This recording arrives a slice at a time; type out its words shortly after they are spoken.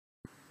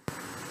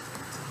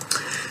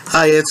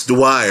Hi, it's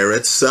Dwyer.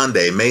 It's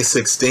Sunday, May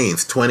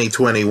 16th,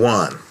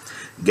 2021.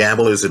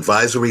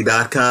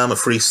 GamblersAdvisory.com, a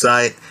free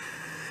site.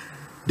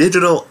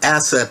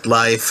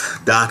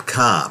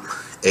 DigitalAssetLife.com,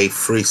 a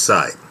free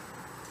site.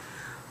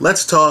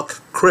 Let's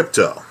talk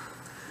crypto.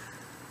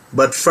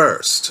 But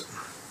first,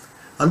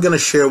 I'm going to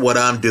share what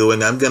I'm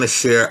doing. I'm going to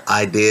share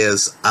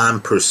ideas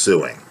I'm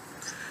pursuing.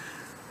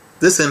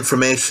 This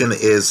information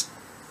is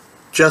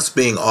just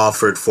being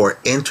offered for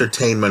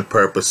entertainment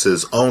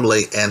purposes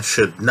only and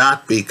should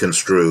not be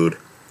construed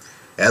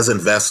as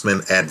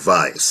investment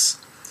advice.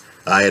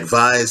 I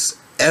advise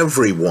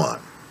everyone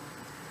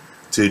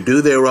to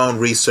do their own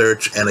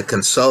research and to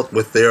consult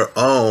with their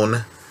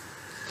own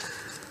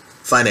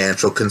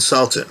financial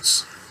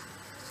consultants.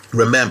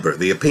 Remember,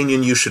 the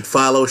opinion you should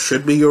follow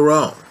should be your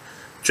own.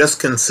 Just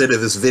consider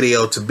this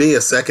video to be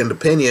a second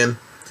opinion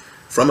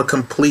from a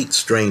complete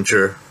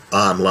stranger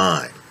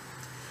online.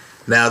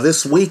 Now,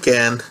 this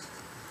weekend,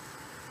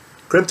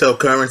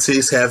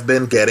 cryptocurrencies have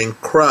been getting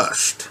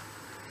crushed.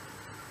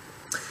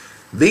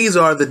 These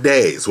are the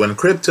days when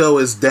crypto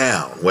is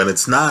down, when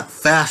it's not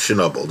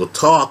fashionable to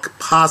talk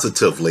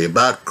positively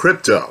about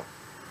crypto,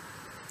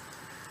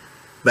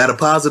 that a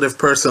positive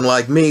person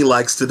like me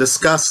likes to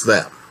discuss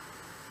them.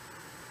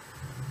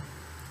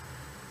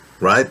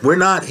 Right? We're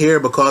not here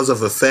because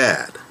of a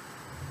fad.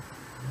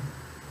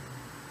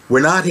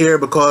 We're not here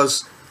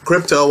because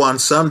crypto on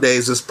some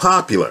days is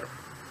popular.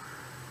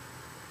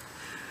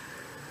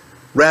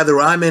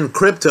 Rather, I'm in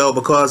crypto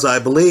because I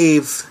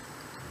believe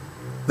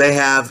they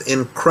have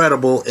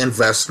incredible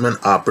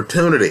investment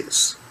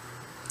opportunities.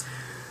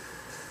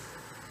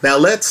 Now,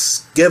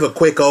 let's give a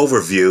quick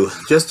overview,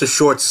 just a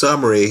short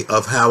summary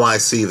of how I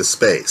see the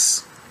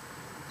space.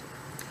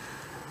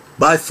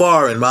 By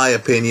far, in my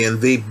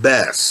opinion, the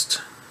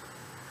best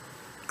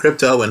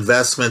crypto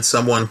investment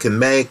someone can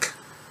make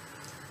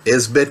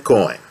is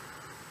Bitcoin.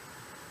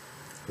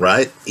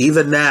 Right?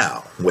 Even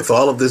now, with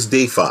all of this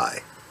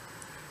DeFi,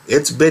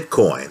 it's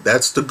Bitcoin.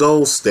 That's the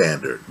gold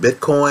standard.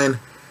 Bitcoin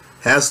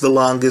has the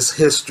longest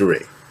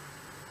history.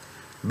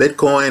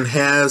 Bitcoin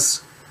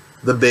has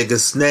the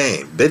biggest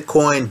name.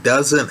 Bitcoin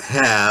doesn't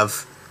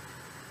have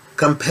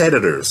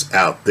competitors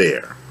out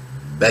there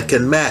that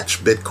can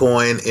match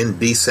Bitcoin in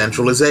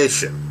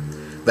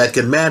decentralization, that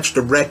can match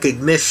the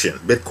recognition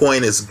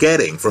Bitcoin is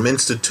getting from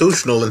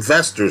institutional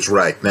investors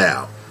right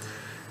now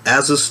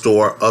as a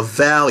store of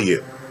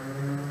value.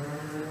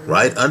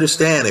 Right?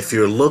 Understand, if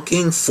you're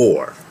looking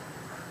for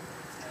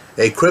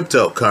a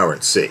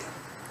cryptocurrency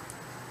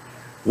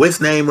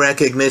with name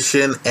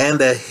recognition and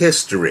a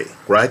history,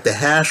 right? The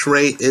hash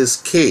rate is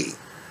key.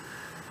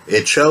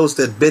 It shows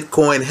that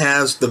Bitcoin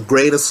has the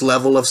greatest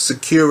level of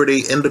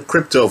security in the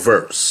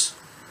cryptoverse.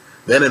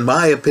 Then, in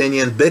my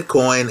opinion,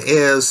 Bitcoin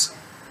is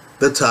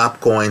the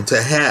top coin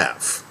to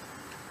have.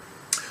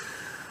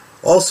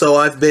 Also,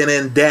 I've been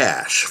in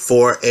Dash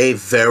for a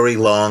very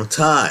long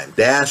time.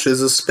 Dash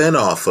is a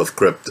spinoff of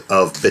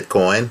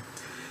Bitcoin.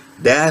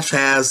 Dash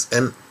has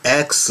an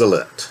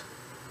excellent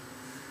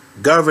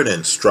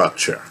governance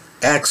structure.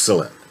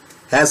 Excellent.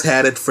 Has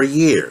had it for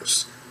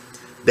years.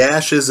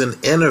 Dash is an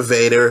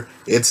innovator.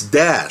 It's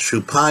Dash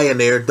who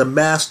pioneered the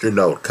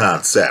masternode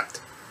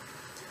concept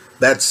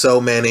that so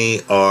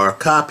many are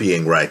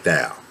copying right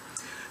now.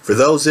 For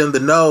those in the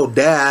know,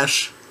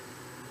 Dash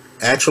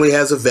actually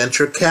has a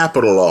venture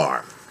capital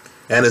arm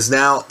and is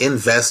now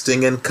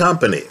investing in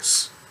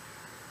companies.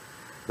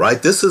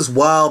 Right? This is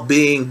while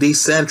being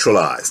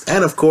decentralized.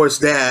 And of course,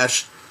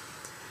 Dash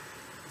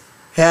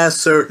has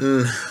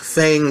certain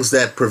things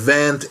that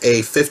prevent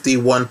a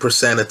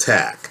 51%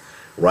 attack.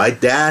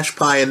 Right? Dash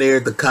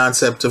pioneered the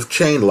concept of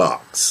chain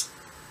locks.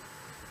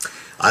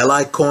 I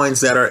like coins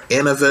that are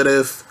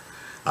innovative.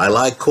 I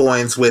like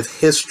coins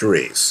with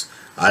histories.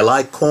 I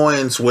like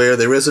coins where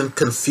there isn't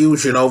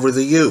confusion over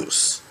the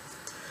use.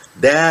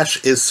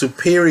 Dash is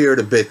superior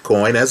to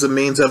Bitcoin as a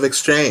means of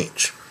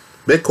exchange.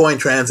 Bitcoin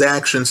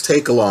transactions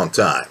take a long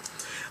time.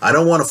 I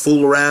don't want to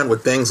fool around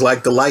with things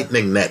like the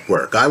Lightning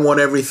Network. I want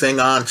everything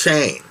on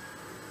chain.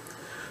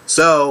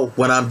 So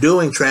when I'm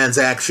doing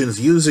transactions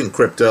using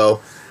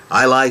crypto,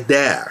 I like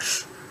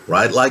Dash.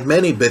 Right? Like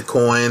many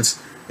Bitcoins,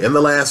 in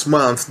the last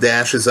month,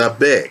 Dash is up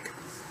big.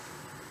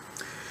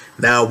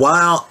 Now,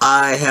 while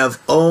I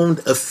have owned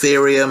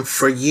Ethereum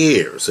for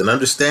years, and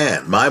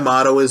understand, my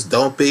motto is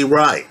don't be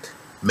right,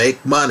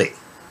 make money.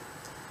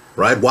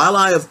 Right? While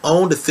I have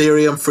owned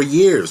Ethereum for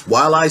years,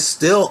 while I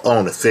still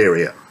own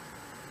Ethereum,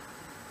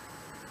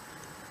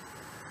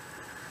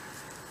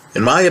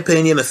 in my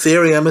opinion,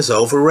 Ethereum is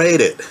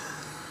overrated.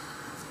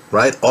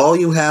 Right? All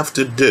you have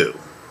to do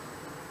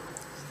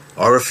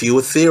are a few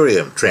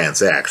Ethereum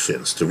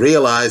transactions to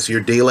realize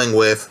you're dealing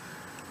with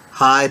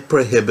high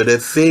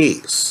prohibitive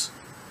fees.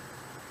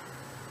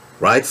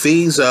 Right?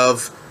 Fees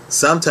of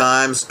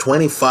sometimes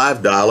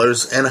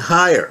 $25 and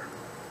higher.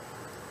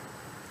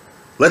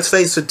 Let's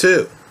face it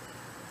too.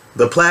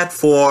 The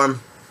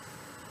platform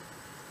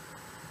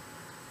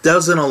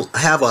doesn't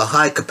have a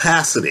high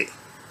capacity,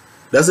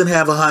 doesn't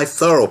have a high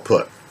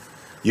throughput.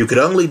 You could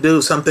only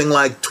do something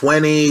like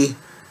 20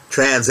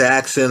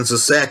 transactions a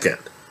second.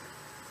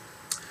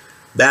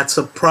 That's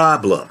a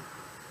problem.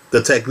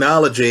 The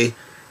technology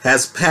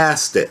has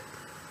passed it.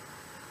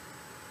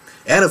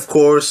 And of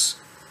course,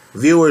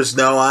 viewers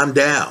know I'm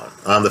down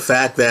on the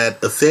fact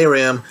that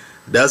Ethereum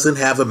doesn't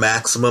have a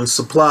maximum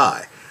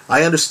supply.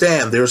 I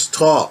understand there's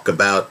talk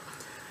about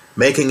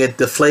making it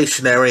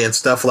deflationary and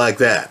stuff like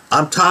that.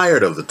 I'm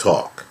tired of the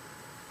talk.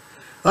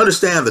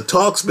 Understand, the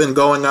talk's been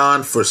going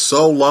on for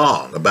so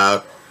long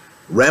about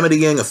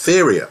remedying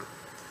Ethereum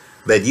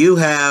that you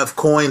have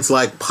coins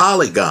like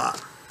Polygon,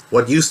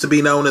 what used to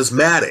be known as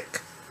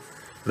Matic,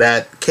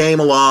 that came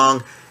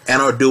along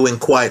and are doing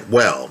quite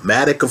well.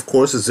 Matic, of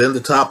course, is in the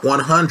top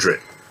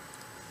 100.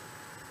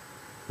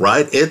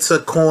 Right? It's a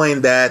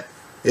coin that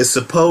is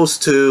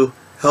supposed to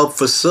help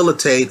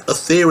facilitate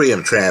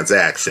Ethereum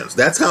transactions.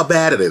 That's how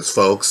bad it is,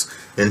 folks.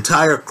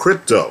 Entire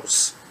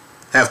cryptos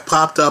have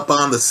popped up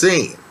on the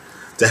scene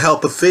to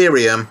help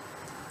Ethereum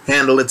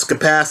handle its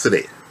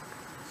capacity.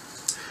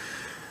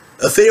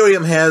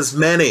 Ethereum has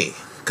many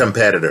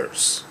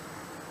competitors,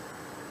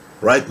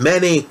 right?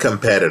 Many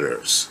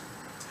competitors.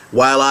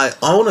 While I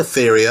own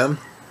Ethereum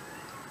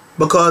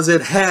because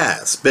it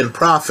has been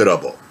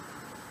profitable,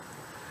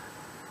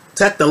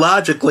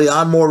 technologically,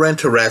 I'm more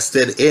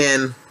interested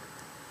in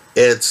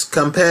its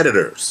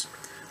competitors.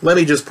 Let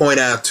me just point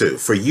out, too,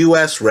 for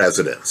U.S.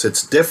 residents,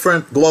 it's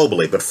different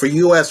globally, but for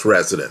U.S.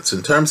 residents,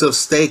 in terms of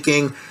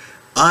staking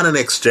on an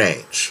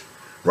exchange,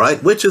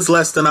 right, which is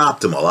less than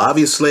optimal.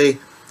 Obviously,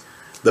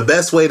 the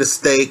best way to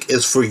stake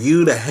is for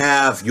you to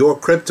have your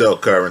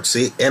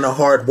cryptocurrency in a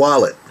hard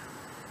wallet.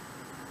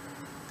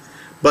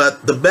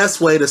 But the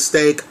best way to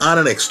stake on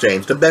an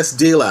exchange, the best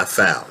deal I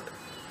found,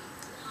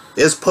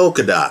 is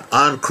Polkadot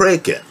on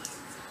Kraken.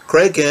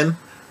 Kraken,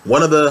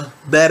 one of the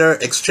better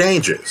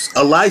exchanges,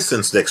 a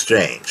licensed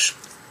exchange,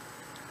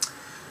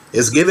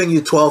 is giving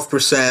you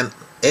 12%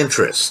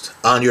 interest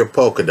on your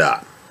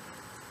Polkadot.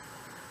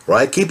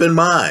 Right? Keep in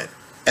mind,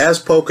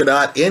 as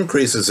Polkadot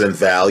increases in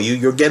value,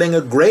 you're getting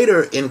a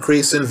greater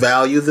increase in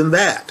value than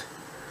that.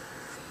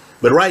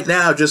 But right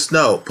now, just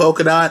know,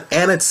 Polkadot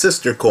and its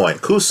sister coin,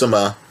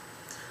 Kusama,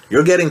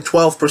 you're getting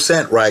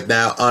 12% right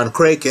now on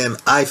Kraken.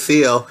 I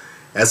feel,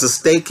 as a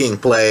staking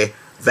play,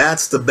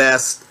 that's the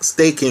best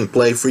staking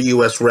play for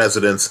U.S.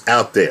 residents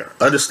out there.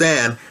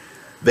 Understand,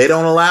 they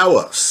don't allow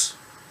us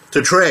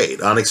to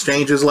trade on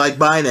exchanges like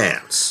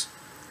Binance.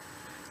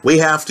 We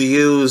have to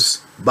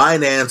use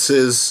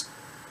Binance's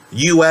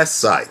U.S.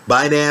 site,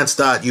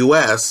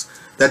 Binance.us,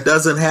 that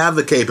doesn't have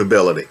the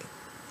capability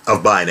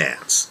of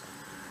Binance.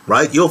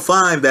 Right? You'll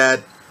find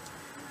that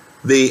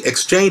the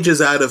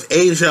exchanges out of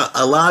Asia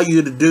allow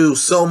you to do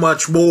so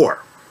much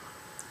more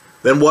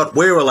than what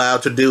we're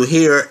allowed to do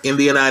here in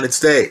the United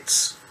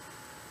States.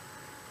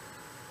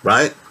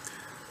 Right?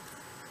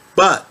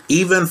 But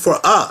even for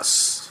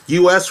us,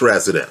 U.S.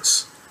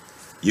 residents,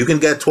 you can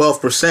get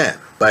 12%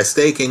 by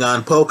staking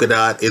on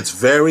Polkadot. It's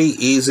very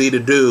easy to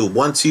do.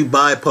 Once you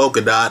buy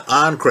Polkadot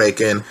on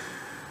Kraken,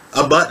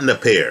 a button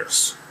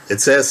appears. It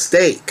says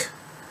stake.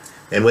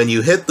 And when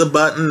you hit the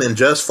button and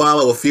just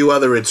follow a few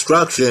other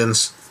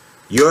instructions,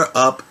 you're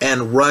up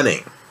and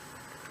running.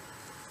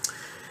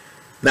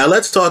 Now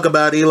let's talk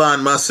about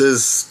Elon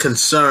Musk's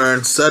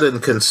sudden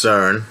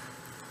concern,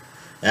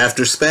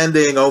 after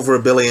spending over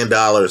 $1 billion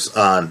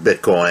on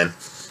Bitcoin,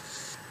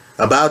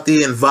 about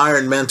the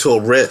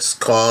environmental risk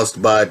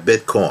caused by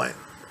Bitcoin.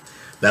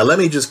 Now let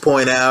me just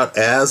point out,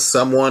 as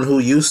someone who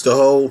used to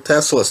hold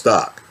Tesla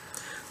stock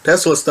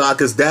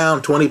is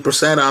down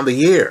 20% on the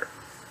year.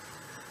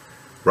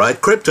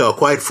 Right? Crypto,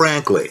 quite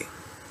frankly,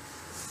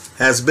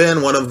 has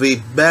been one of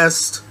the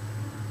best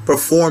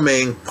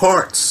performing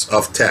parts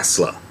of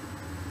Tesla.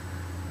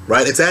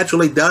 Right? It's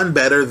actually done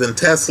better than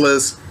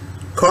Tesla's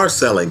car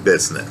selling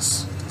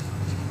business.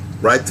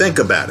 Right? Think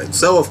about it.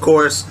 So, of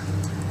course,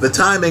 the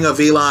timing of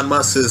Elon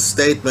Musk's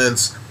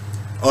statements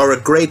are a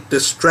great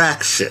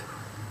distraction.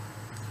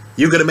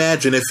 You can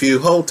imagine if you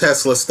hold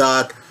Tesla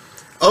stock,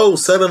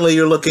 suddenly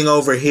you're looking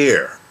over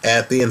here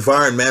at the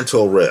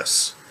environmental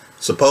risks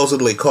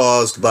supposedly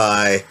caused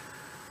by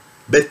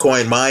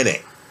Bitcoin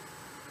mining.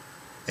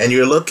 And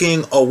you're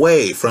looking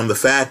away from the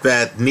fact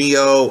that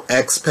NIO,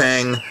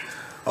 Xpeng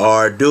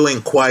are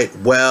doing quite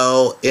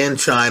well in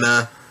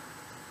China,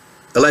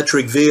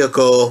 electric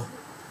vehicle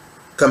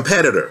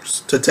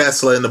competitors to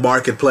Tesla in the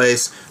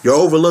marketplace. You're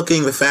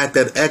overlooking the fact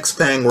that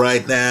Xpeng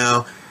right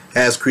now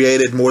has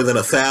created more than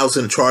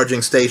 1,000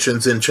 charging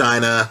stations in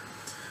China.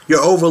 You're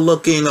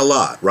overlooking a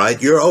lot,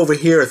 right? You're over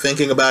here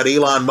thinking about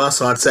Elon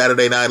Musk on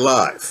Saturday Night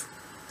Live.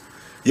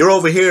 You're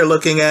over here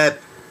looking at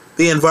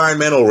the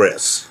environmental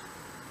risks.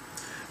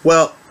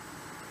 Well,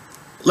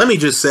 let me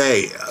just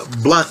say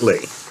bluntly,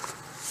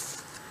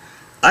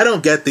 I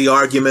don't get the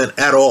argument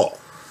at all.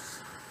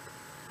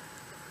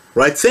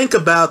 Right? Think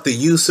about the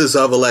uses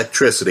of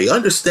electricity.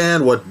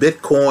 Understand what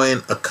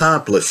Bitcoin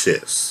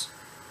accomplishes.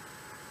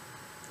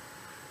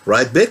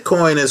 Right?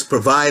 Bitcoin is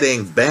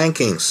providing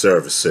banking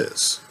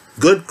services.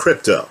 Good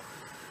crypto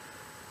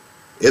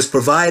is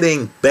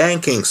providing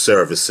banking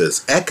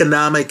services,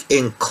 economic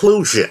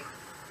inclusion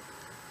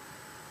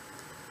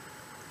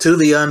to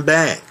the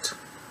unbanked,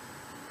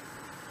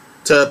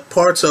 to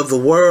parts of the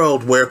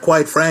world where,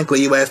 quite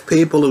frankly, you have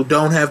people who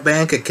don't have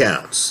bank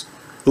accounts,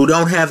 who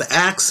don't have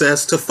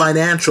access to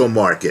financial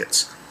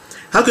markets.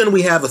 How can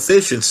we have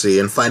efficiency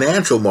in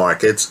financial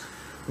markets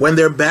when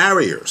there are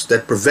barriers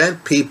that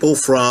prevent people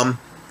from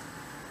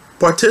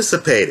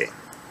participating?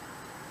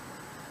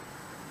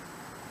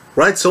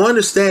 Right? So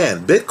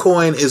understand,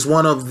 Bitcoin is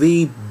one of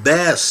the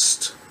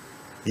best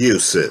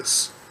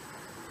uses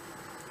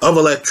of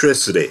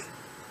electricity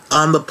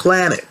on the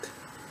planet.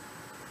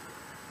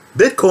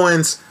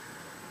 Bitcoin's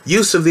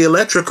use of the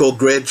electrical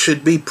grid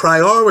should be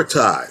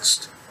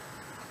prioritized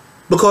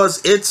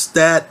because it's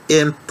that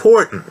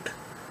important.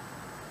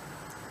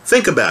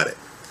 Think about it.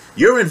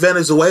 You're in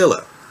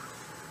Venezuela,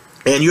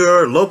 and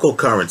your local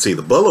currency,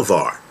 the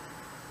bolivar,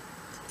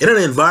 in an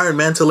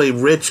environmentally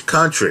rich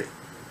country,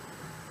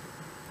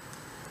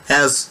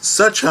 has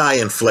such high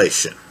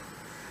inflation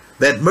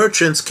that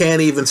merchants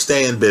can't even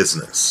stay in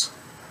business,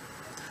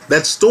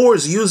 that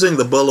stores using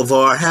the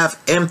bolivar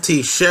have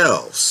empty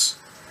shelves.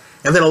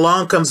 And then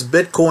along comes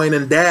Bitcoin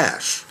and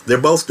Dash. They're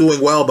both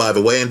doing well, by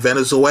the way, in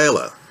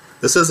Venezuela.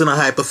 This isn't a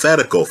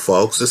hypothetical,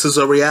 folks. This is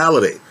a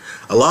reality.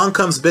 Along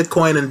comes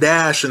Bitcoin and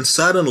Dash, and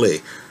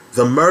suddenly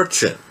the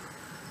merchant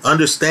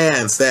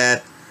understands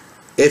that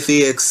if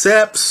he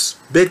accepts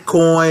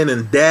Bitcoin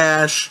and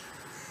Dash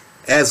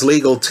as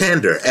legal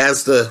tender,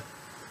 as the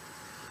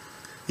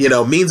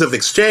means of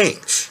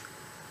exchange,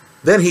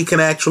 then he can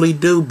actually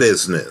do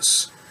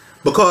business.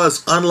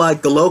 Because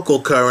unlike the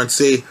local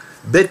currency,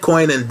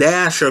 Bitcoin and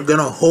Dash are going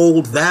to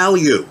hold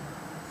value.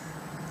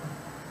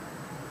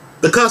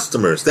 The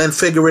customers then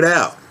figure it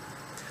out.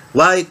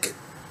 Like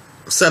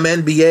some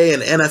NBA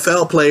and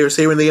NFL players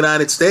here in the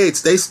United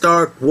States, they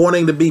start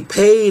wanting to be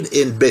paid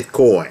in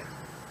Bitcoin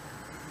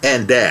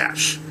and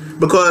Dash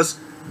because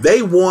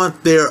they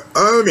want their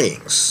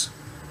earnings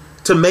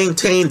to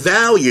maintain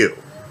value.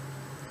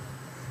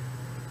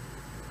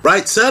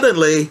 Right?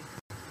 Suddenly,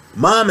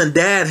 mom and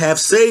dad have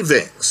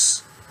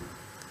savings.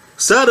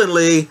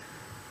 Suddenly,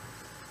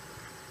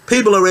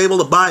 people are able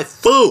to buy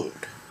food.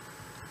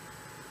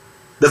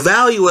 The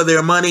value of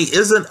their money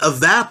isn't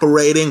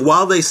evaporating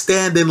while they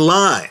stand in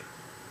line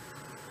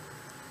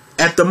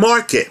at the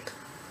market.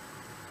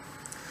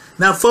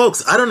 Now,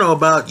 folks, I don't know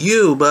about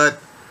you,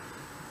 but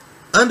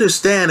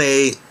understand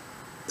a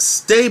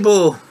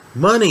stable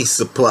money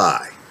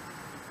supply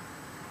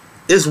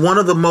is one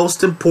of the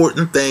most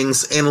important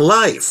things in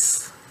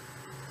life.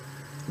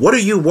 What are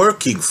you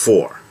working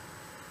for?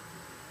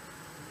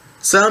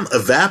 Some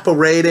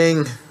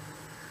evaporating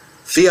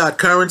fiat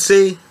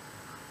currency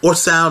or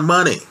sound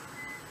money?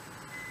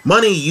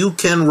 Money you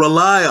can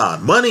rely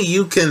on, money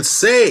you can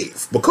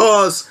save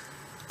because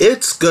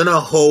it's gonna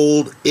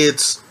hold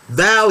its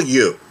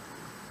value.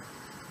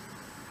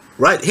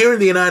 Right here in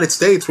the United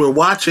States, we're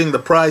watching the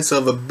price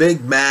of a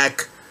Big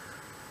Mac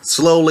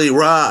slowly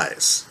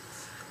rise.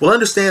 Well,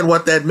 understand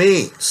what that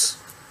means.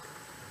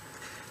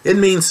 It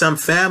means some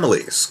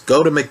families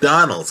go to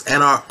McDonald's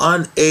and are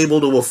unable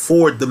to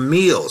afford the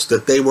meals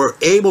that they were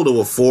able to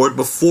afford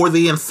before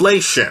the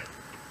inflation.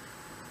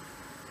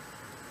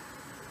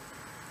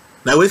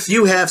 Now, if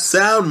you have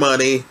sound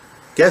money,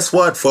 guess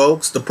what,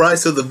 folks? The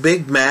price of the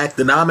Big Mac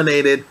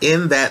denominated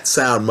in that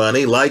sound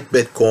money, like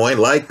Bitcoin,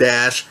 like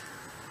Dash,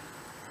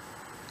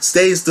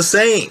 stays the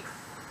same.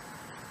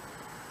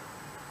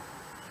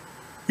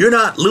 You're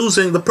not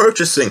losing the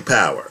purchasing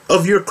power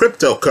of your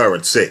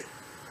cryptocurrency.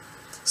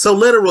 So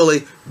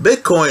literally,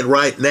 Bitcoin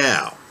right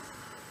now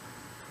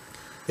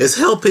is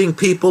helping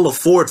people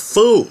afford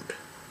food.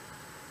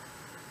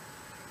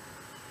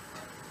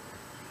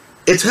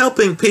 It's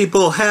helping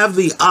people have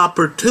the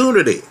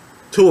opportunity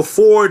to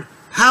afford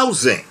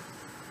housing.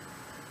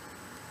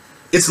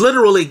 It's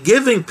literally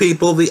giving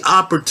people the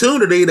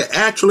opportunity to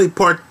actually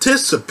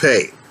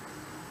participate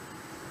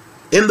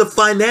in the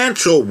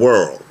financial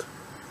world.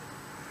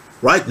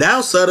 Right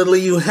now,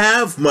 suddenly you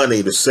have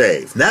money to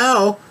save.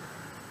 Now,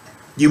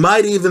 you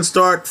might even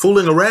start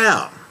fooling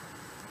around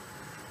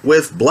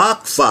with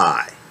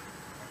BlockFi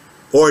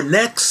or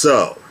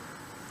Nexo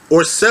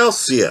or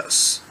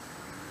Celsius.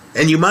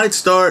 And you might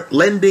start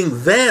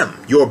lending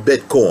them your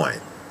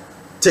Bitcoin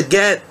to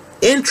get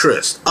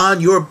interest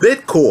on your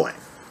Bitcoin.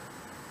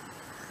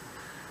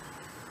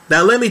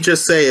 Now, let me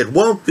just say, it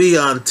won't be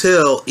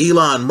until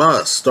Elon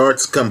Musk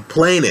starts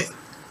complaining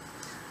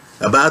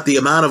about the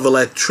amount of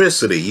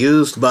electricity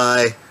used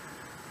by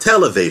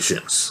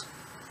televisions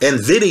and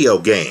video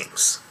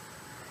games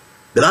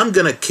that I'm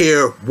going to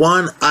care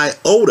one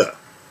iota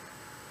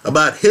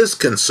about his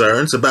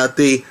concerns about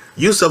the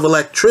use of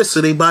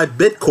electricity by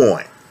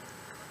Bitcoin.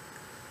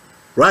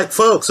 Right,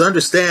 folks,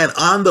 understand,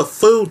 on the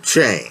food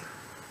chain,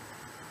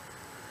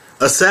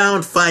 a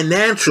sound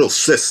financial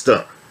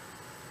system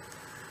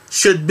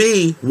should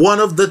be one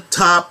of the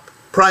top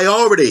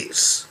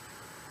priorities.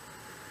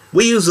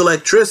 We use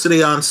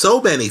electricity on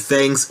so many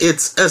things,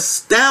 it's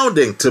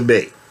astounding to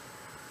me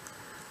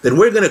that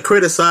we're going to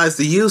criticize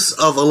the use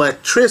of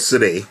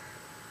electricity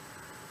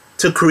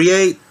to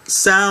create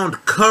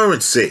sound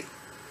currency,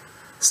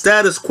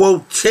 status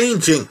quo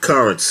changing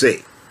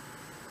currency.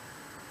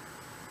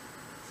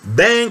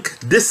 bank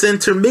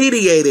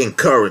disintermediating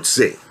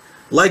currency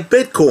like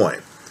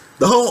Bitcoin.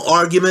 The whole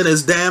argument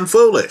is damn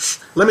foolish.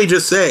 Let me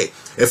just say,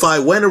 if I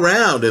went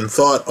around and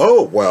thought,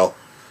 oh, well,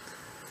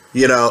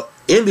 you know,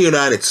 in the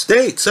United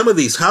States, some of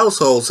these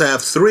households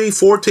have 3,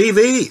 4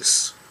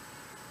 TVs.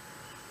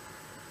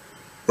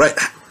 Right?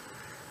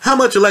 How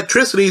much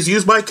electricity is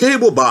used by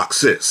cable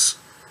boxes?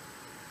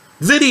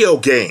 Video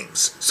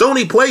games,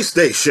 Sony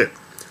PlayStation.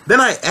 Then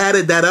I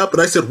added that up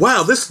and I said,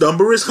 wow, this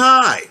number is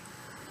high.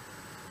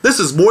 This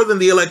is more than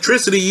the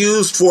electricity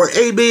used for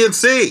A, B, and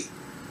C.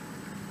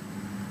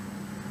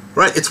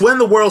 Right? It's when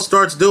the world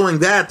starts doing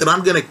that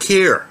I'm going to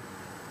care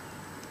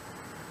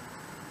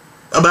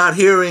about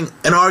hearing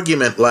an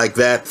argument like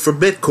that for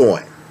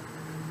Bitcoin.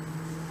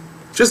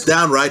 Just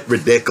downright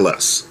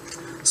ridiculous.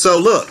 So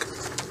look,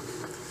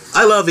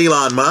 I love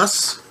Elon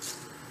Musk.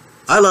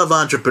 I love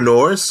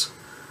entrepreneurs.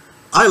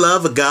 I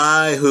love a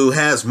guy who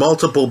has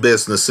multiple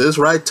businesses,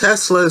 right?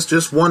 Tesla is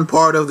just one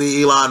part of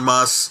the Elon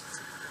Musk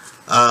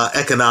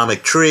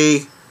economic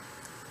tree.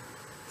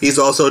 He's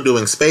also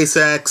doing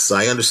SpaceX.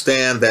 I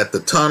understand that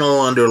the tunnel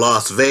under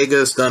Las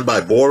Vegas done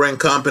by Boring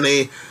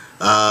Company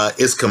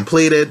is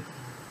completed.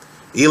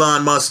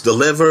 Elon Musk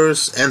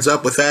delivers, ends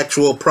up with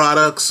actual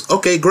products.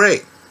 Okay,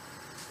 great.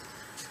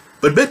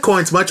 But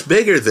Bitcoin's much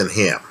bigger than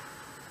him.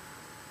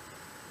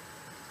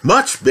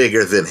 Much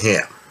bigger than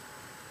him.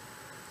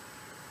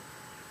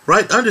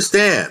 Right?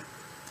 Understand.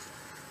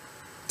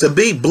 To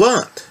be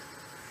blunt,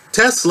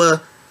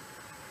 Tesla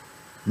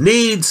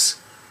needs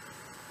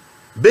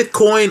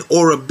Bitcoin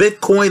or a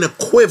Bitcoin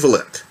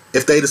equivalent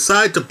if they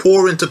decide to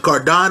pour into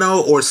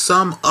Cardano or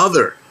some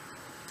other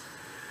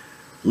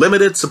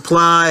limited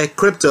supply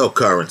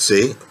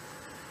cryptocurrency,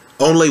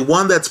 only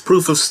one that's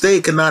proof of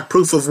stake and not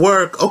proof of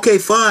work. Okay,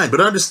 fine,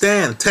 but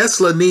understand,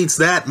 Tesla needs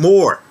that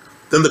more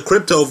than the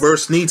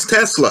cryptoverse needs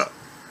Tesla.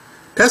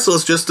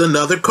 Tesla's just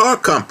another car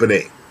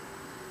company.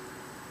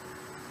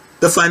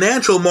 The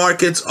financial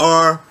markets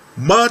are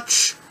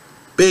much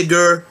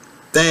bigger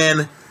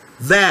than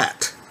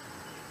that.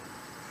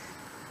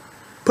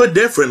 Put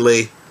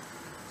differently,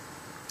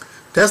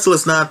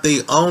 Tesla's not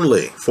the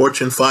only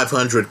Fortune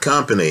 500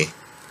 company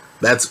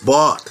that's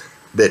bought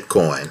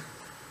Bitcoin.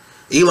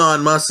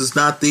 Elon Musk is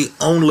not the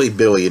only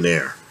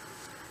billionaire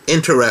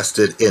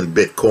interested in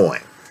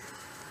Bitcoin.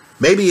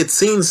 Maybe it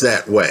seems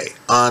that way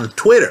on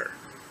Twitter.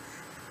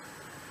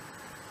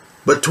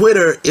 But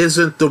Twitter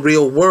isn't the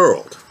real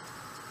world.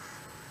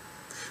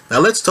 Now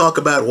let's talk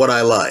about what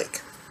I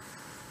like.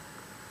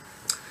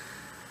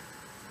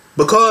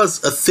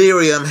 Because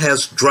Ethereum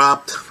has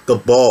dropped the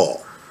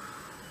ball,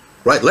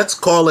 right? Let's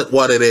call it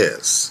what it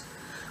is.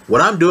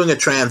 When I'm doing a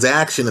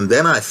transaction and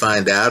then I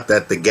find out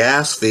that the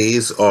gas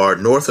fees are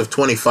north of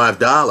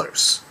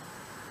 $25,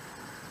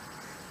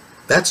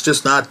 that's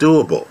just not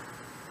doable.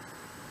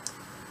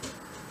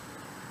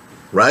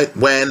 Right?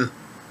 When,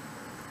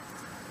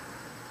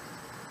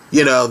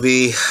 you know,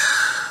 the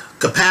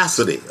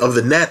capacity of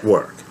the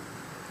network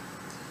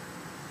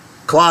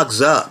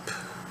clogs up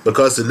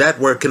because the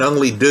network can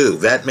only do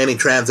that many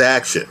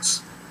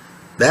transactions,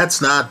 that's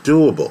not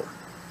doable.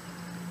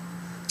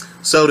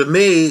 So to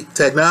me,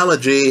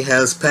 technology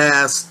has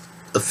passed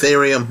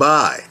Ethereum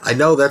by. I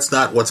know that's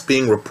not what's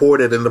being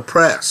reported in the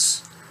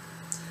press.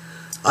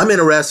 I'm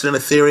interested in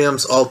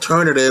Ethereum's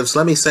alternatives.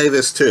 Let me say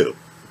this too.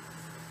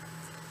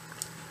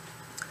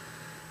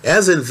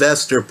 As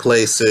Investor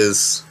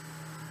Places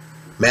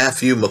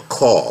Matthew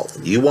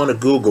McCall, you want to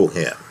Google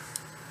him,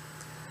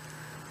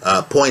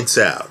 points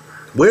out,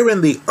 we're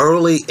in the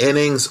early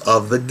innings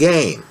of the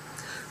game.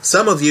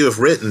 Some of you have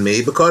written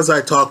me because I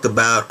talked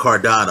about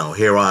Cardano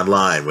here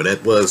online when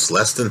it was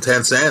less than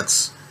 10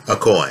 cents a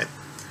coin.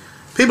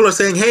 People are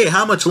saying, hey,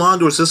 how much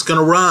longer is this going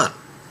to run?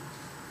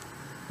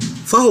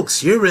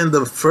 Folks, you're in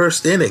the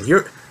first inning.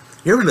 You're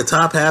in the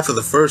top half of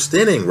the first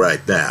inning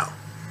right now.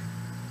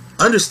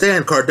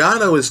 Understand,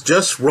 Cardano is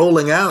just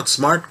rolling out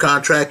smart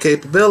contract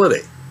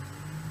capability.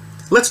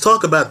 Let's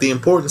talk about the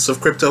importance of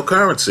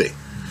cryptocurrency.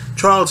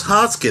 Charles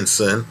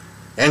Hoskinson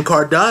and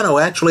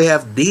Cardano actually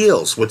have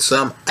deals with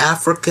some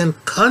African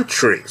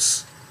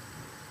countries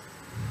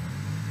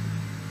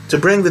to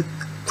bring the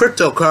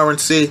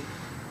cryptocurrency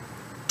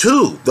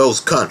to those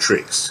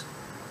countries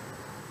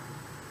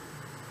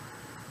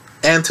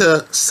and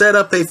to set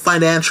up a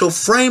financial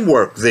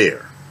framework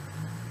there.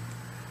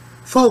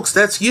 Folks,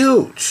 that's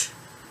huge.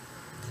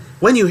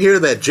 When you hear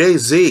that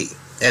Jay-Z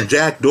and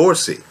Jack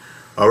Dorsey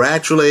are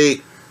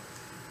actually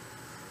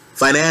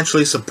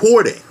financially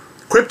supporting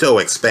crypto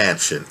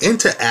expansion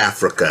into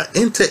Africa,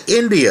 into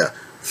India,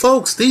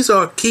 folks, these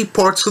are key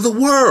parts of the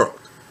world.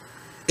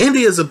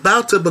 India is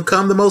about to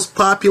become the most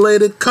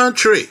populated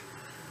country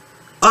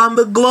on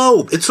the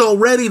globe. It's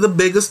already the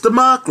biggest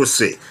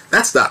democracy.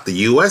 That's not the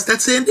US,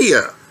 that's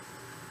India.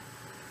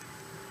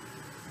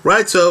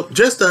 Right, so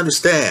just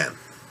understand,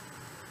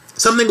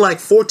 something like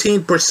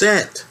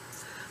 14%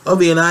 of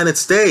the United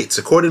States,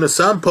 according to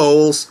some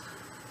polls,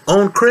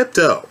 own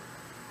crypto.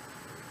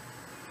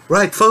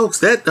 Right, folks,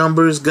 that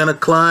number is going to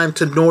climb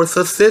to north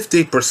of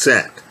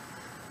 50%.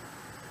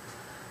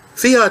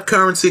 Fiat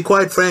currency,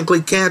 quite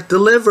frankly, can't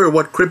deliver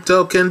what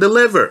crypto can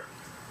deliver.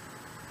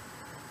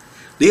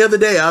 The other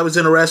day, I was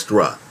in a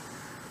restaurant.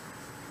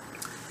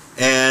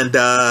 And,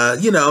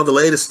 the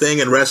latest thing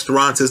in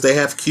restaurants is they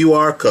have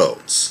QR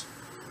codes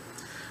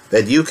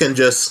that you can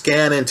just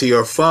scan into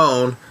your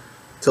phone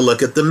to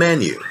look at the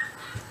menu.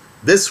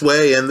 This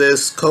way, in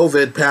this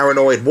COVID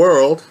paranoid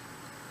world,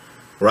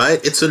 right,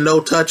 it's a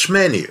no-touch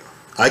menu.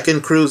 I can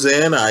cruise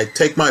in, I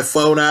take my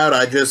phone out,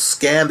 I just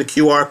scan the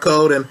QR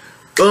code, and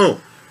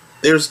boom,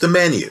 there's the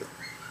menu.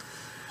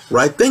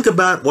 Right? Think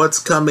about what's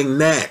coming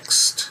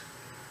next.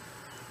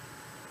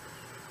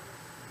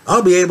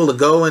 I'll be able to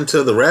go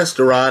into the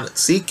restaurant,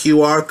 see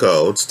QR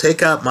codes,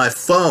 take out my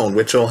phone,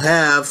 which will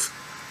have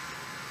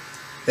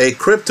a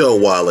crypto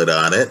wallet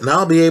on it, and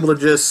I'll be able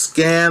to just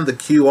scan the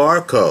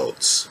QR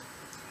codes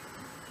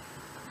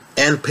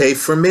and pay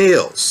for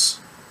meals.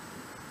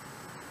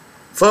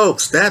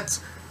 Folks,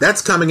 that's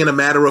coming in a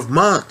matter of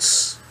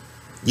months.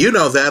 You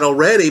know that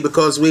already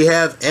because we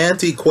have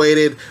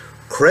antiquated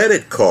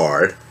credit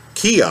card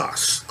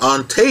kiosks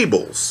on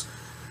tables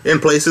in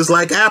places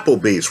like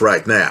Applebee's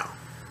right now.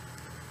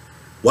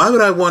 Why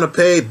would I want to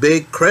pay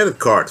big credit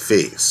card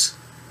fees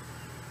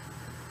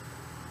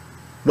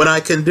when I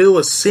can do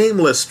a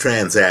seamless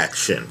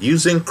transaction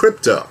using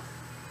crypto?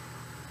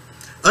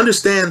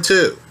 Understand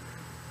too,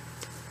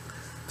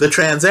 the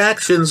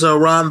transactions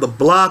are on the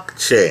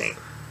blockchain.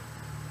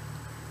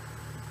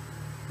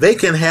 They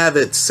can have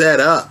it set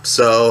up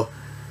so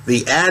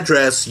the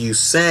address you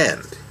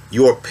send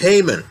your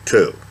payment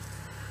to,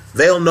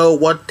 they'll know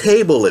what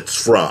table it's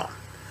from.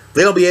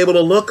 They'll be able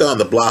to look on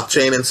the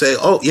blockchain and say,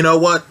 oh, you know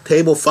what?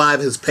 Table 5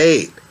 has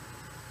paid.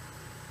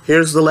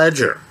 Here's the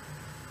ledger.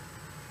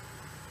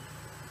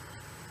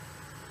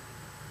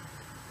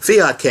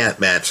 Fiat can't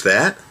match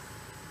that.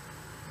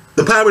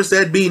 The powers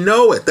that be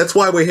know it. That's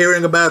why we're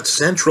hearing about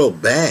central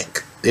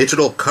bank,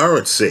 digital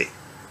currency.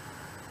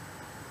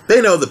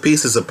 They know the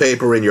pieces of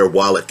paper in your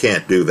wallet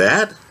can't do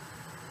that.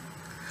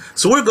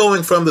 So we're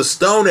going from the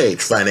Stone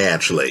Age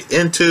financially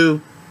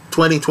into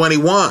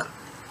 2021.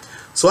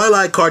 So I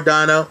like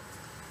Cardano.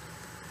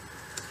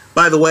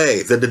 By the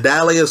way, the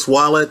Daedalus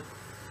wallet,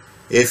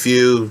 if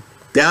you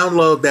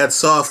download that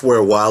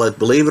software wallet,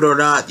 believe it or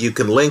not, you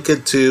can link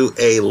it to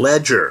a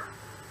Ledger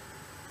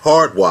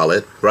hard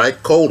wallet,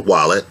 right? Cold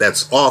wallet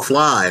that's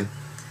offline,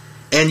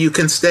 and you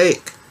can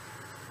stake.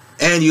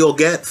 And you'll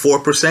get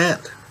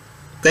 4%.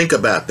 Think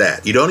about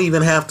that. You don't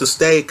even have to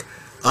stake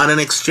on an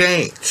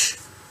exchange,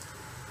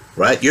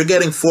 right? You're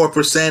getting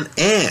 4%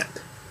 and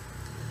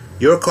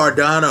your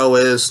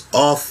Cardano is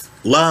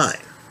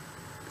offline,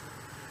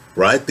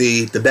 right?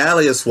 The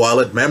Daedalus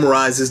wallet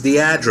memorizes the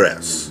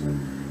address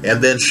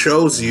and then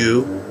shows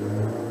you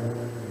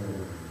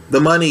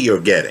the money you're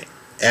getting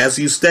as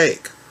you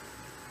stake.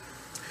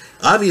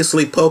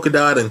 Obviously,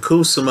 Polkadot and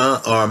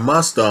Kusama are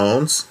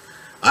must-owns.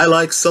 I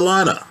like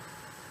Solana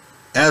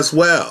as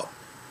well.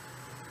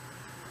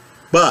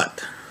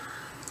 But,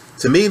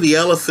 to me, the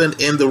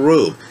elephant in the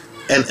room,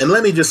 and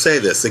let me just say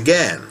this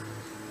again,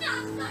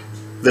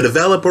 the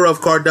developer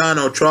of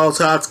Cardano, Charles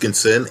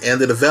Hoskinson, and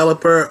the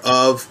developer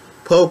of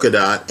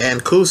Polkadot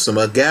and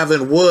Kusama,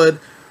 Gavin Wood,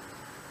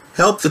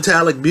 helped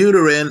Vitalik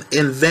Buterin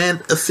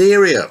invent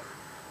Ethereum.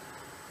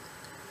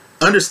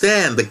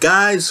 Understand, the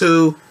guys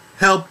who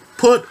helped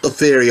put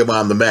Ethereum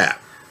on the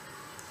map,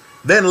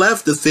 then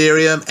left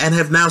Ethereum and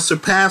have now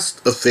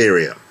surpassed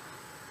Ethereum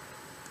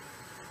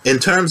in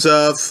terms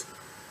of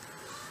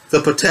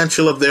the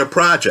potential of their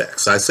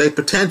projects. I say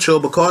potential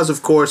because,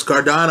 of course,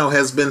 Cardano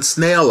has been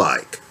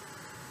snail-like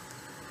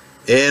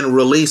in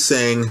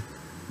releasing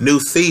new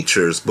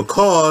features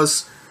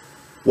because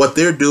what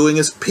they're doing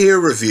is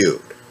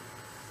peer-reviewed,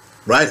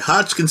 right?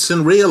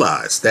 Hodgkinson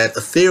realized that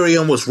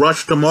Ethereum was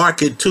rushed to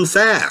market too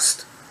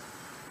fast.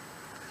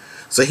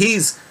 So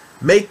he's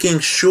making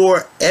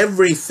sure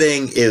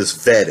everything is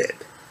vetted.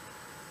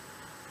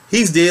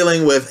 He's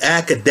dealing with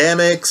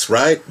academics,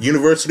 right?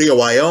 University of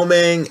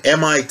Wyoming,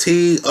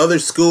 MIT, other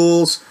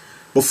schools,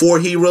 before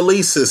he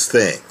releases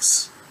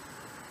things.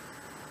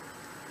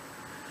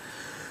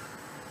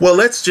 Well,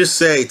 let's just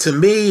say, to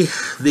me,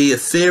 the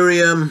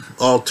Ethereum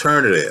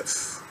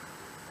alternative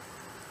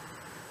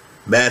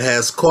that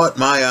has caught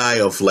my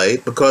eye of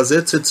late, because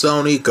it's its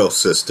own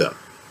ecosystem,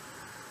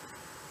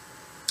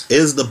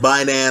 is the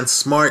Binance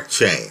Smart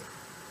Chain.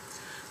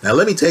 Now,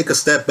 let me take a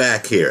step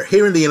back here.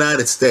 Here in the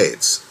United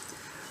States,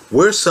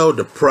 we're so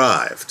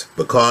deprived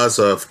because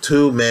of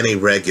too many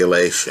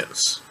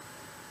regulations,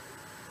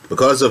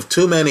 because of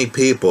too many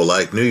people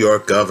like New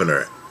York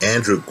Governor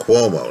Andrew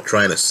Cuomo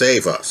trying to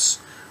save us,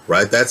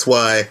 right? That's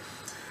why,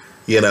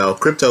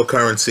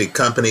 cryptocurrency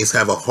companies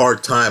have a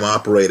hard time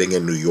operating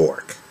in New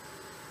York,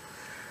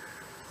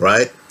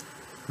 right?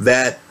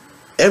 That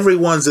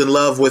everyone's in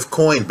love with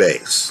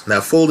Coinbase.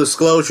 Now, full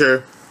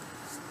disclosure,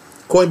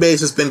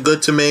 Coinbase has been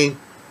good to me.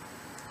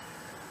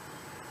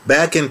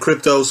 Back in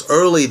crypto's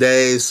early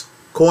days,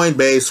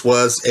 Coinbase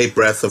was a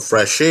breath of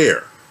fresh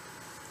air.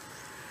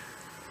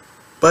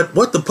 But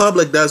what the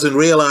public doesn't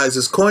realize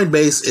is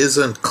Coinbase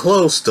isn't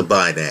close to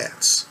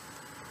Binance.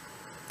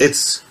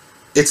 It's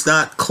It's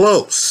not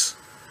close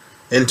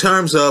in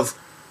terms of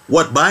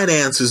what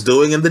Binance is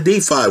doing in the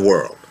DeFi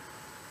world.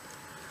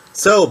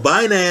 So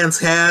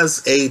Binance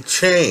has a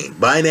chain,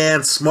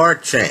 Binance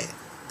Smart Chain,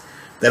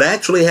 that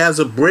actually has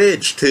a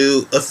bridge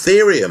to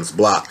Ethereum's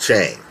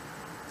blockchain.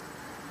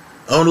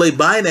 Only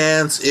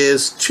Binance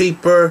is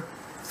cheaper,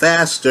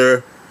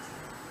 faster,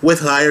 with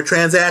higher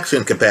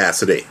transaction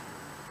capacity.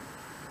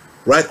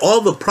 Right?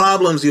 All the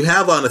problems you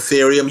have on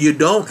Ethereum, you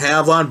don't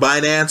have on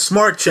Binance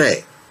Smart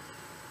Chain.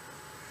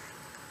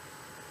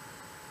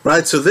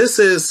 Right? So this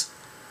is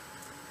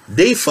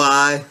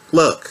DeFi.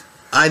 Look,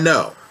 I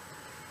know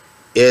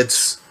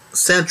it's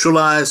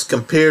centralized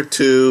compared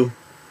to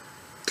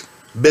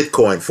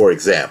Bitcoin, for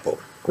example.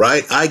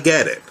 Right? I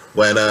get it.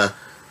 When a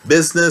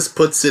business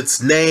puts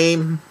its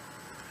name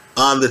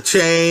on the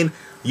chain,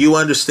 you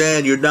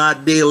understand you're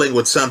not dealing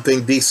with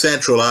something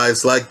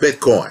decentralized like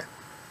Bitcoin.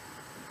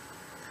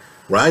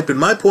 Right? But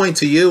my point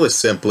to you is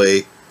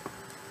simply,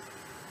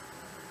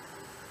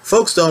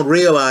 folks don't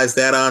realize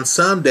that on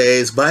some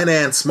days,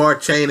 Binance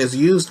Smart Chain is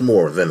used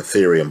more than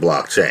Ethereum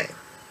blockchain.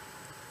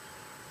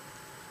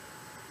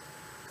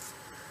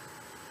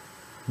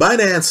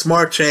 Binance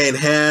Smart Chain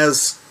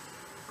has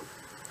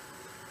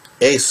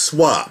a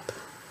swap,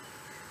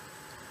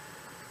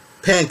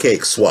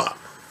 Pancake Swap,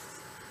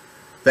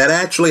 that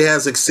actually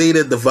has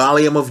exceeded the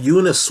volume of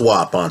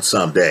Uniswap on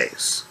some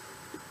days.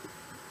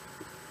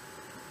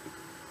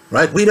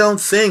 Right? We don't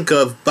think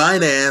of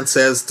Binance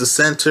as the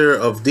center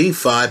of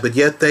DeFi, but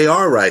yet they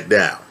are right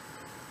now.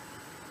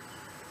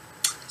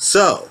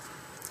 So,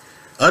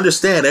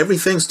 understand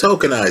everything's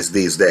tokenized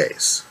these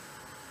days.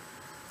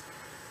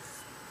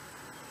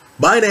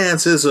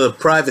 Binance is a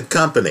private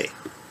company,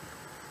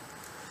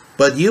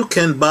 but you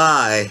can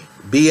buy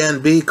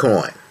BNB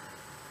coin.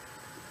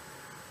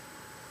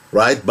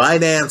 Right?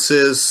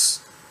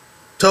 Binance's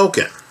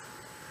token.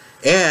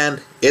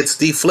 And it's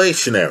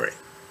deflationary.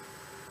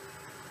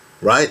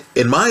 Right?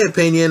 In my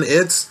opinion,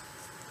 it's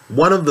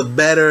one of the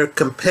better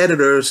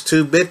competitors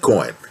to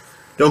Bitcoin.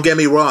 Don't get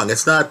me wrong,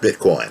 it's not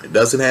Bitcoin. It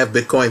doesn't have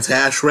Bitcoin's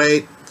hash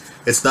rate.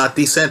 It's not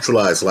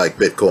decentralized like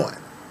Bitcoin.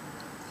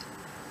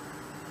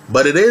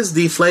 But it is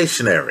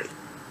deflationary.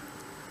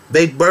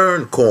 They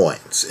burn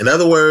coins. In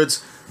other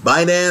words,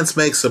 Binance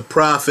makes a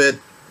profit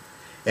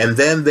and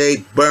then they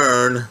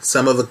burn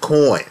some of the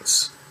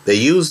coins. They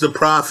use the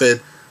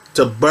profit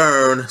to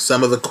burn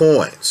some of the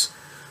coins.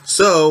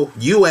 So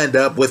you end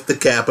up with the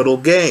capital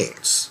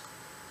gains.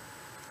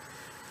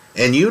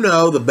 And you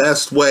know the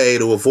best way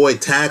to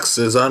avoid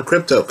taxes on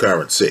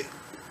cryptocurrency.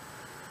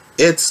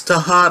 It's to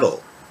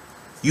hodl.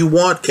 You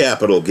want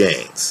capital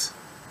gains.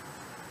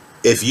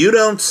 If you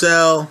don't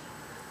sell,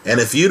 and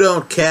if you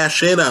don't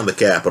cash in on the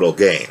capital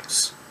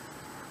gains,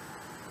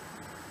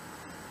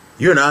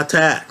 you're not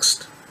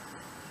taxed.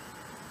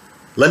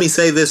 Let me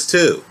say this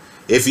too.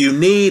 If you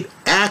need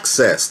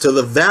access to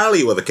the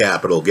value of the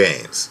capital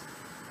gains,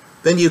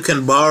 then you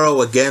can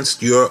borrow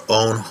against your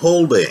own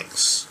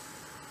holdings.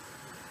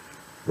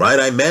 Right?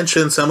 I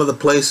mentioned some of the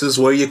places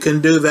where you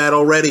can do that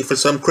already for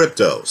some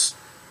cryptos.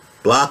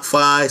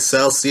 BlockFi,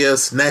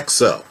 Celsius,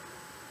 Nexo.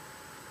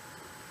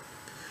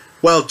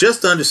 Well,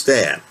 just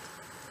understand,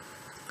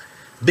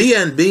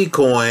 BNB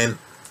coin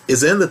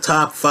is in the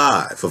top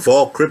 5 of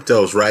all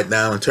cryptos right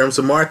now in terms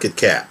of market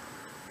cap.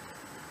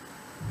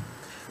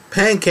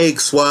 Pancake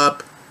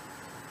Swap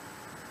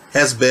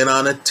has been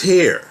on a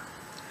tear.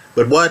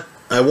 But what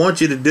I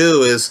want you to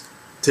do is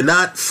to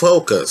not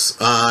focus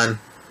on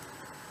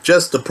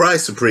just the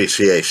price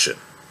appreciation,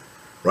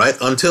 right?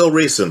 Until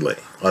recently,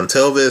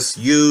 until this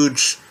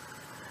huge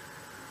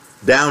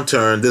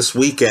downturn this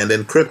weekend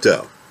in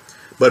crypto.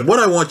 But what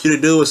I want you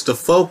to do is to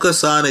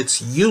focus on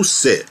its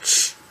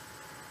usage.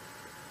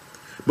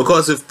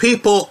 Because if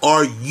people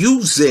are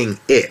using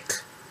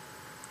it,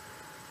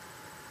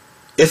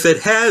 if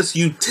it has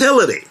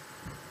utility,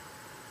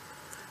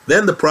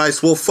 then the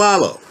price will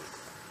follow.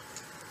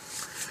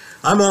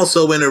 I'm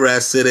also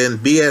interested in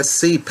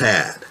BSC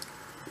Pad,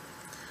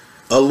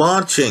 a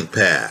launching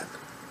pad,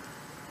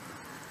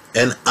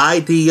 an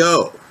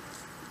IDO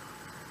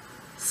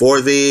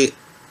for the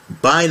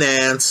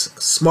Binance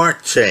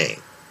Smart Chain.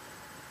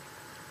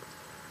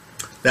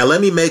 Now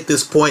let me make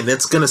this point, and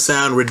it's going to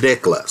sound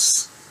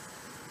ridiculous.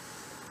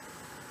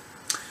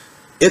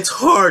 It's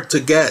hard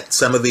to get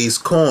some of these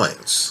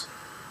coins.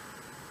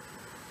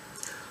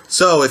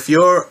 So if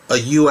you're a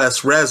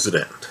U.S.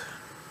 resident,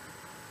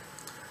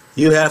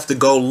 you have to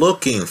go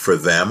looking for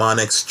them on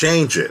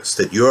exchanges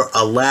that you're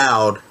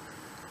allowed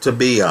to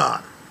be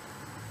on.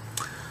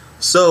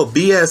 So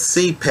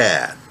BSC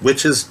Pad,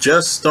 which is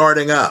just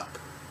starting up,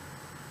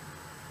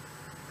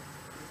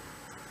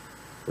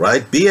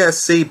 right?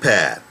 BSC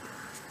Pad.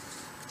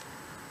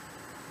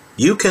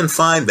 You can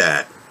find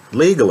that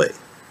legally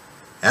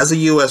as a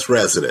U.S.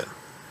 resident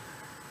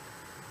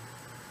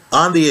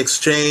on the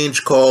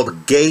exchange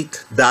called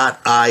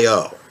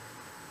Gate.io.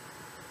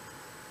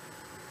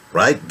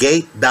 Right?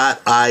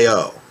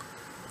 Gate.io.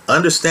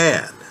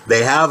 Understand,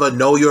 they have a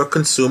Know Your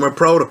Consumer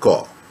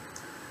protocol.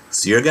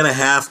 So you're going to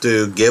have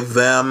to give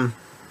them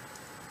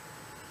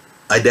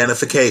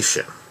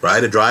identification,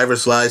 right? A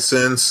driver's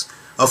license,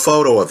 a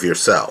photo of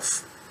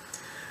yourself.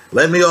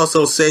 Let me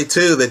also say,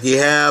 too, that you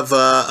have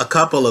a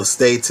couple of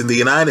states in the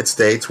United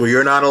States where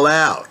you're not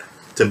allowed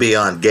to be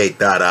on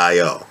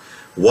Gate.io.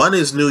 One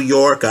is New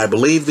York. I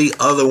believe the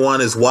other one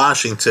is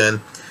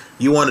Washington.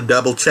 You want to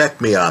double check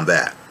me on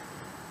that.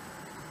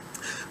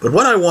 But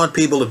what I want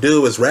people to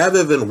do is,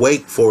 rather than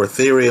wait for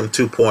Ethereum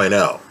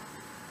 2.0,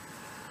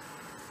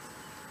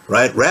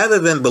 right, rather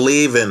than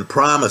believe in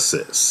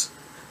promises,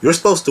 you're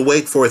supposed to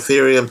wait for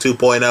Ethereum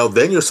 2.0,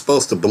 then you're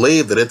supposed to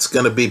believe that it's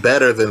going to be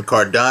better than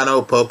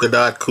Cardano,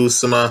 Polkadot,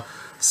 Kusama,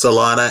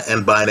 Solana,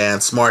 and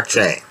Binance Smart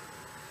Chain.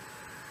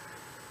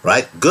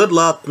 Right? Good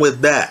luck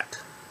with that.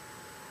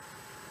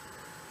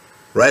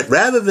 Right?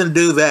 Rather than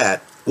do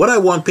that, what I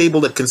want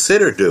people to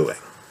consider doing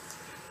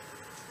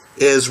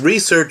is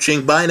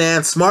researching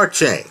Binance Smart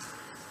Chain.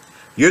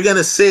 You're going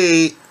to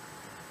see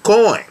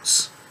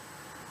coins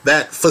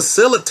that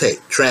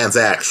facilitate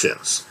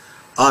transactions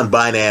on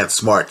Binance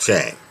Smart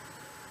Chain.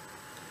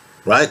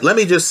 Right? Let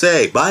me just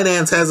say,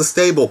 Binance has a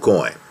stable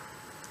coin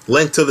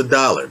linked to the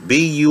dollar,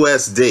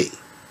 BUSD.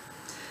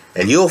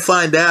 And you'll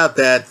find out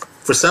that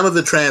for some of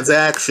the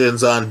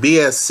transactions on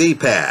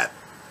BSCPad,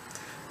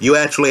 you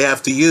actually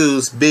have to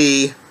use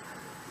BUSD.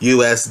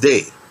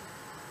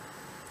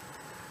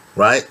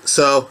 Right?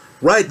 So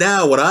right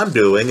now what I'm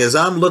doing is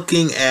I'm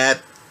looking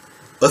at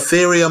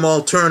Ethereum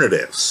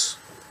alternatives.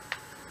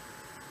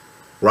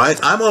 Right?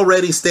 I'm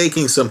already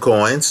staking some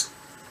coins,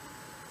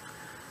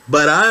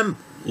 but I'm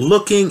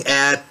looking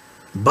at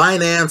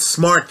Binance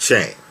Smart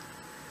Chain,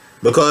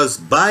 because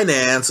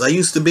Binance, I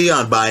used to be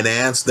on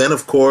Binance, then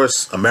of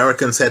course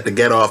Americans had to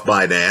get off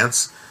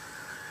Binance.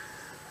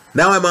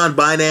 Now I'm on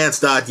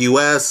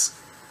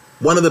Binance.us,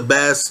 one of the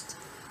best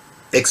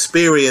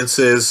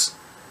experiences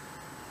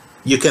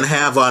you can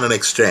have on an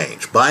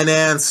exchange.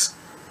 Binance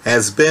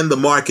has been the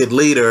market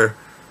leader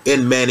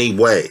in many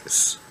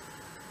ways.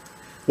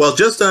 Well,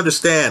 just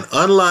understand,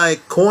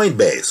 unlike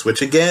Coinbase,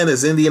 which again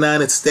is in the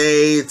United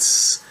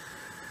States,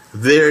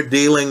 they're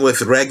dealing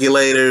with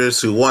regulators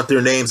who want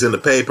their names in the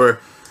paper.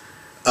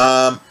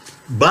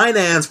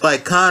 Binance, by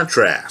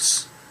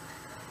contrast,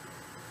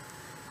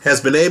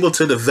 has been able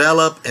to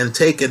develop and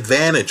take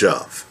advantage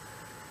of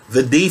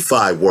the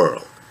DeFi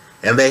world.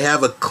 And they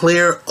have a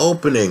clear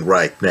opening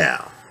right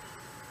now,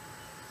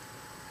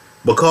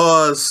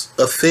 because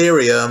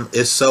Ethereum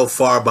is so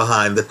far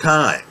behind the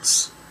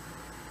times.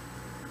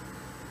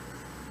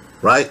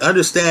 Right?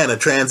 Understand, a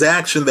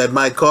transaction that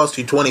might cost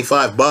you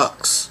 25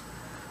 bucks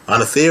on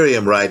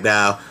Ethereum right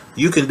now,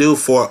 you can do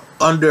for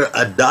under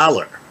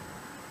 $1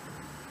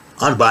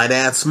 on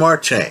Binance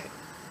Smart Chain.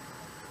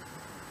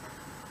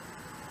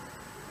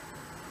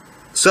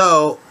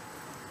 So,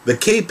 the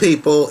key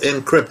people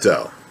in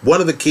crypto,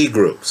 one of the key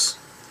groups,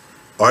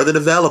 are the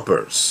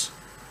developers.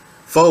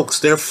 Folks,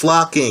 they're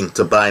flocking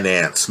to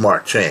Binance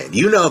Smart Chain.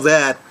 You know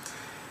that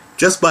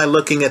just by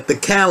looking at the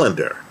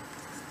calendar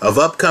of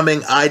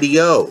upcoming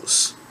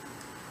IDOs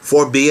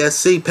for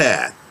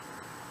BSCPad.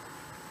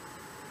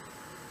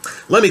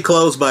 Let me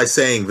close by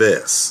saying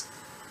this.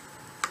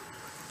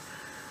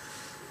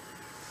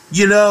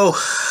 You know,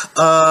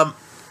 I'm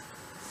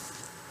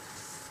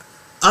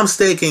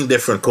staking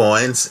different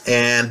coins,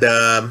 and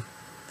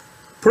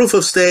proof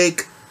of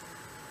stake,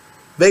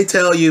 they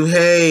tell you,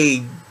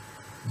 hey,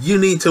 you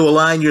need to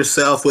align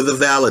yourself with a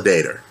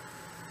validator.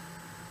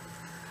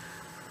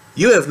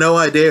 You have no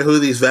idea who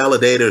these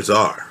validators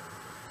are.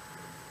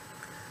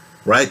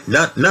 Right?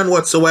 None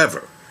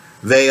whatsoever.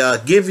 They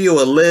give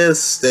you a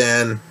list,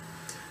 and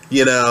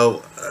you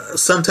know,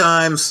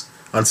 sometimes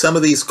on some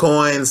of these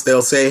coins,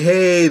 they'll say,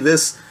 hey,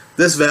 this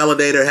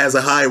validator has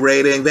a high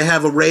rating. They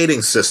have a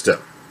rating system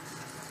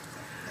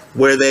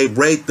where they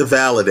rate the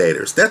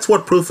validators. That's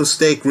what proof of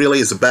stake really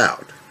is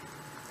about.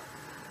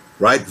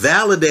 Right?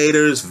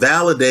 Validators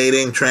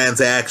validating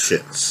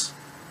transactions.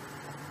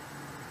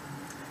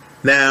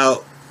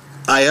 Now,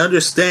 I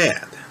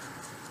understand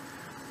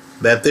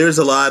that there's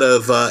a lot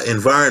of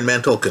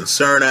environmental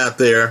concern out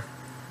there,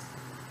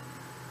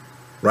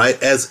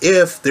 right? As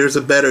if there's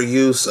a better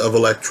use of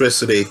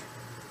electricity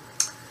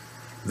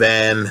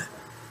than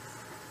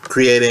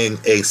creating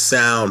a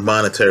sound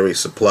monetary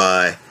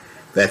supply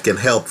that can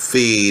help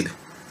feed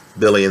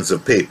billions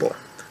of people.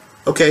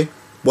 Okay,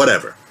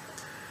 whatever.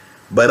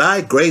 But I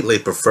greatly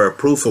prefer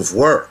proof of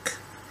work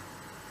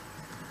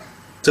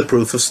to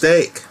proof of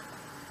stake,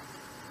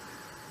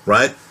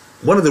 right?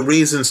 One of the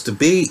reasons to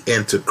be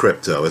into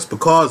crypto is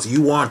because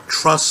you want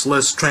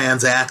trustless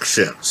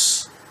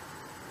transactions.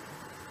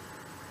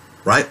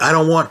 Right? I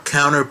don't want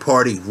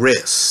counterparty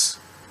risks.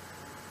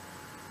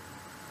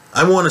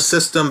 I want a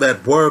system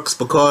that works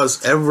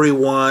because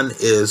everyone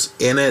is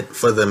in it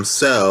for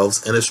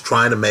themselves and is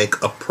trying to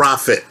make a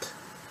profit.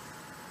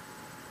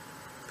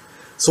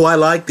 So I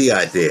like the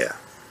idea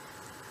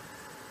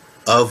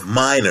of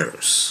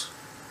miners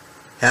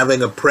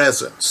having a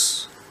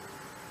presence.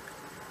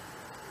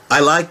 I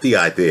like the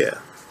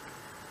idea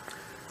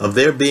of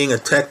there being a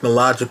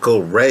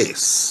technological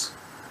race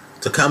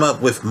to come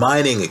up with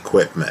mining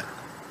equipment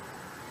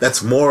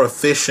that's more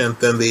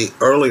efficient than the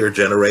earlier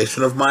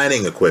generation of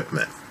mining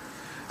equipment.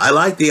 I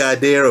like the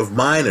idea of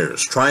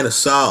miners trying to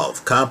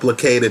solve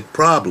complicated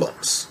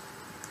problems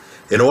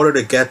in order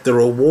to get the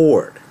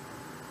reward.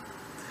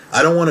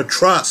 I don't want to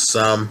trust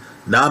some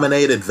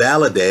nominated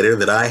validator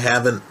that I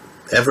haven't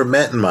ever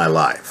met in my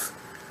life,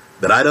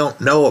 that I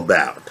don't know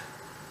about.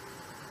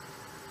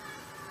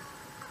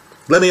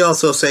 Let me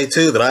also say,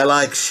 too, that I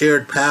like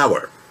shared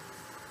power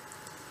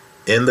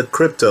in the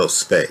crypto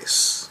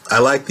space. I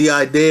like the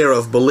idea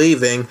of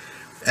believing,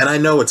 and I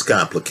know it's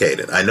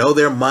complicated. I know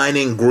there are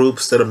mining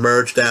groups that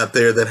emerged out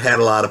there that had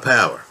a lot of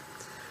power.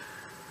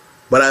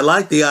 But I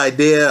like the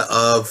idea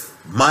of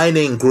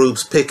mining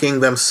groups picking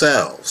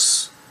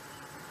themselves.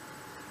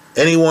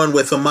 Anyone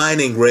with a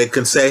mining rig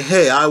can say,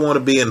 hey, I want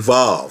to be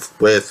involved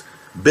with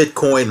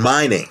Bitcoin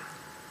mining.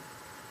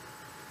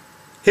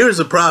 Here's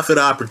a profit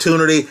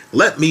opportunity.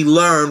 Let me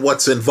learn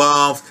what's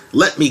involved.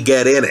 Let me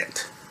get in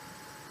it.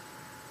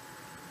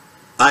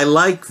 I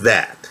like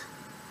that.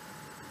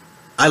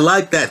 I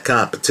like that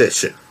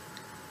competition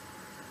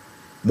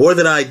more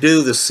than I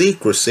do the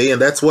secrecy,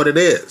 and that's what it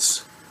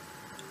is,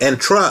 and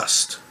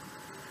trust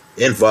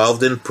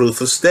involved in proof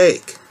of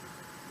stake.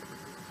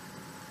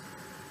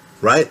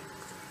 Right?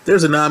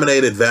 There's a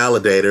nominated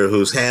validator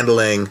who's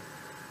handling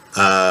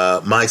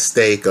my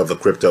stake of a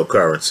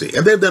cryptocurrency,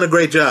 and they've done a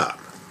great job.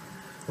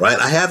 Right?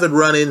 I haven't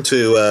run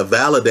into a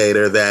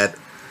validator that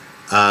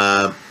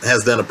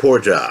has done a poor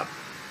job.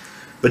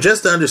 But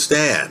just to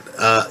understand,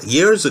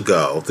 years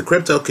ago, the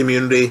crypto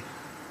community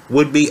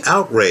would be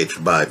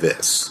outraged by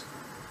this.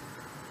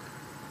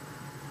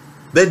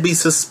 They'd be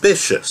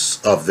suspicious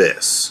of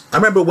this. I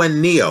remember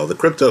when NEO, the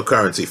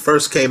cryptocurrency,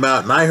 first came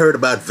out, and I heard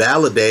about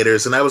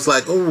validators, and I was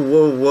like,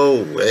 oh,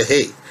 whoa,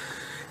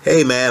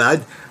 hey,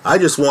 man, I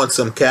just want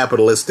some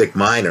capitalistic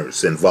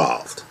miners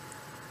involved.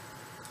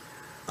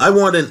 I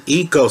want an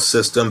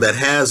ecosystem that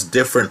has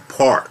different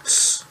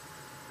parts.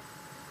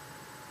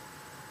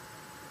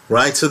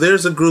 Right? So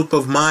there's a group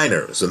of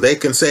miners, and they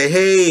can say,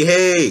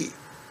 hey,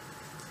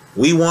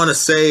 we want to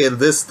say in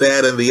this,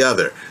 that, and the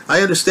other.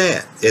 I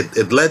understand.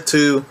 It led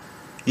to,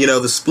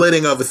 the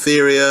splitting of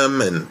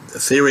Ethereum and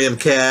Ethereum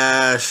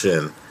Cash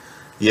and,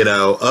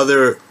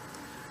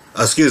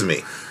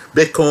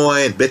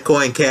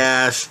 Bitcoin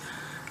Cash,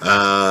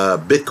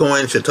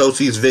 Bitcoin,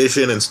 Satoshi's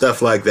Vision, and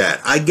stuff like that.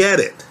 I get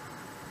it.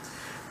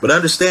 But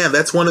understand,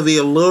 that's one of the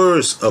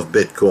allures of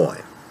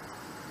Bitcoin.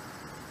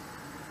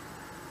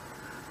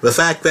 The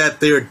fact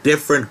that there are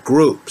different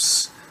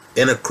groups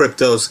in a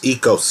crypto's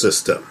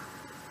ecosystem.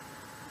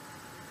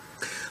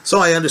 So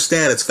I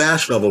understand it's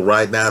fashionable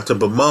right now to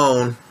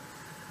bemoan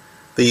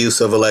the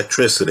use of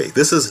electricity.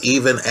 This is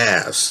even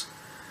as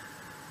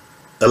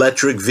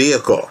electric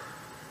vehicle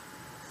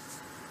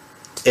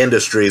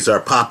industries are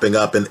popping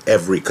up in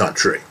every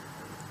country.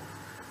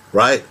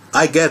 Right?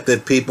 I get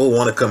that people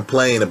want to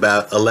complain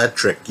about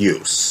electric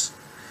use.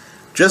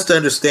 Just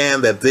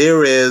understand that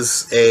there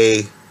is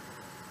a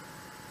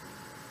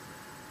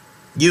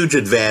huge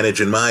advantage,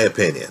 in my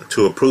opinion,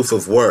 to a proof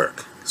of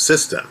work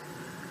system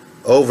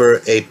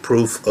over a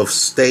proof of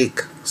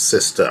stake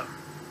system.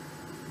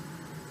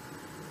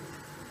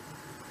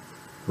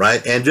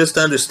 Right? And just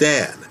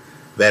understand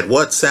that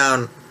what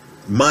sound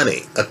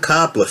money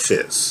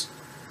accomplishes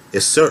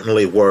is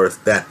certainly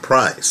worth that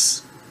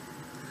price.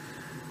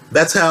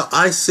 That's how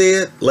I see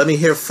it. Let me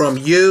hear from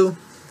you.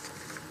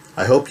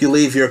 I hope you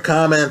leave your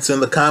comments in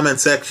the comment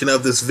section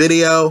of this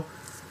video,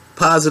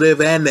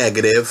 positive and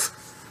negative.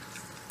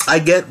 I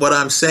get what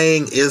I'm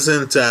saying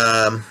isn't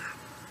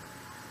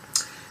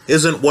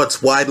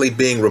what's widely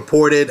being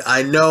reported.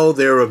 I know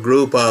there are a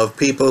group of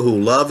people who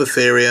love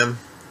Ethereum,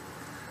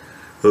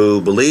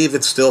 who believe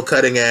it's still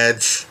cutting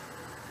edge,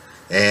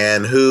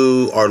 and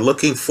who are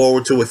looking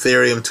forward to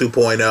Ethereum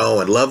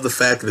 2.0 and love the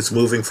fact that it's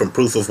moving from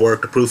proof of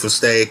work to proof of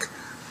stake.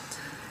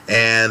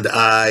 And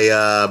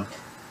I,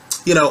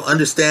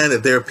 understand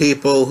that there are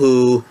people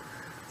who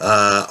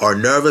are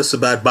nervous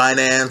about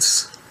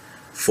Binance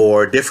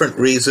for different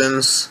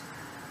reasons,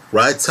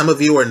 right? Some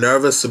of you are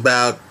nervous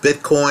about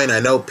Bitcoin. I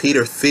know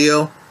Peter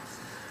Thiel,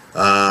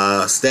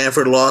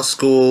 Stanford Law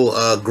School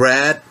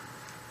grad,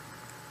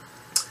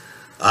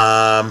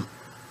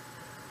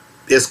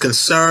 is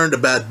concerned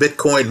about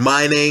Bitcoin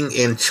mining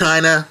in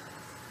China.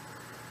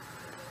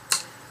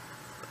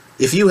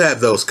 If you have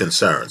those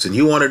concerns and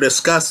you want to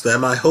discuss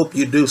them, I hope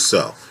you do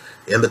so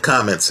in the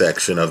comment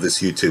section of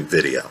this YouTube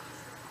video.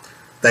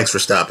 Thanks for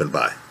stopping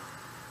by.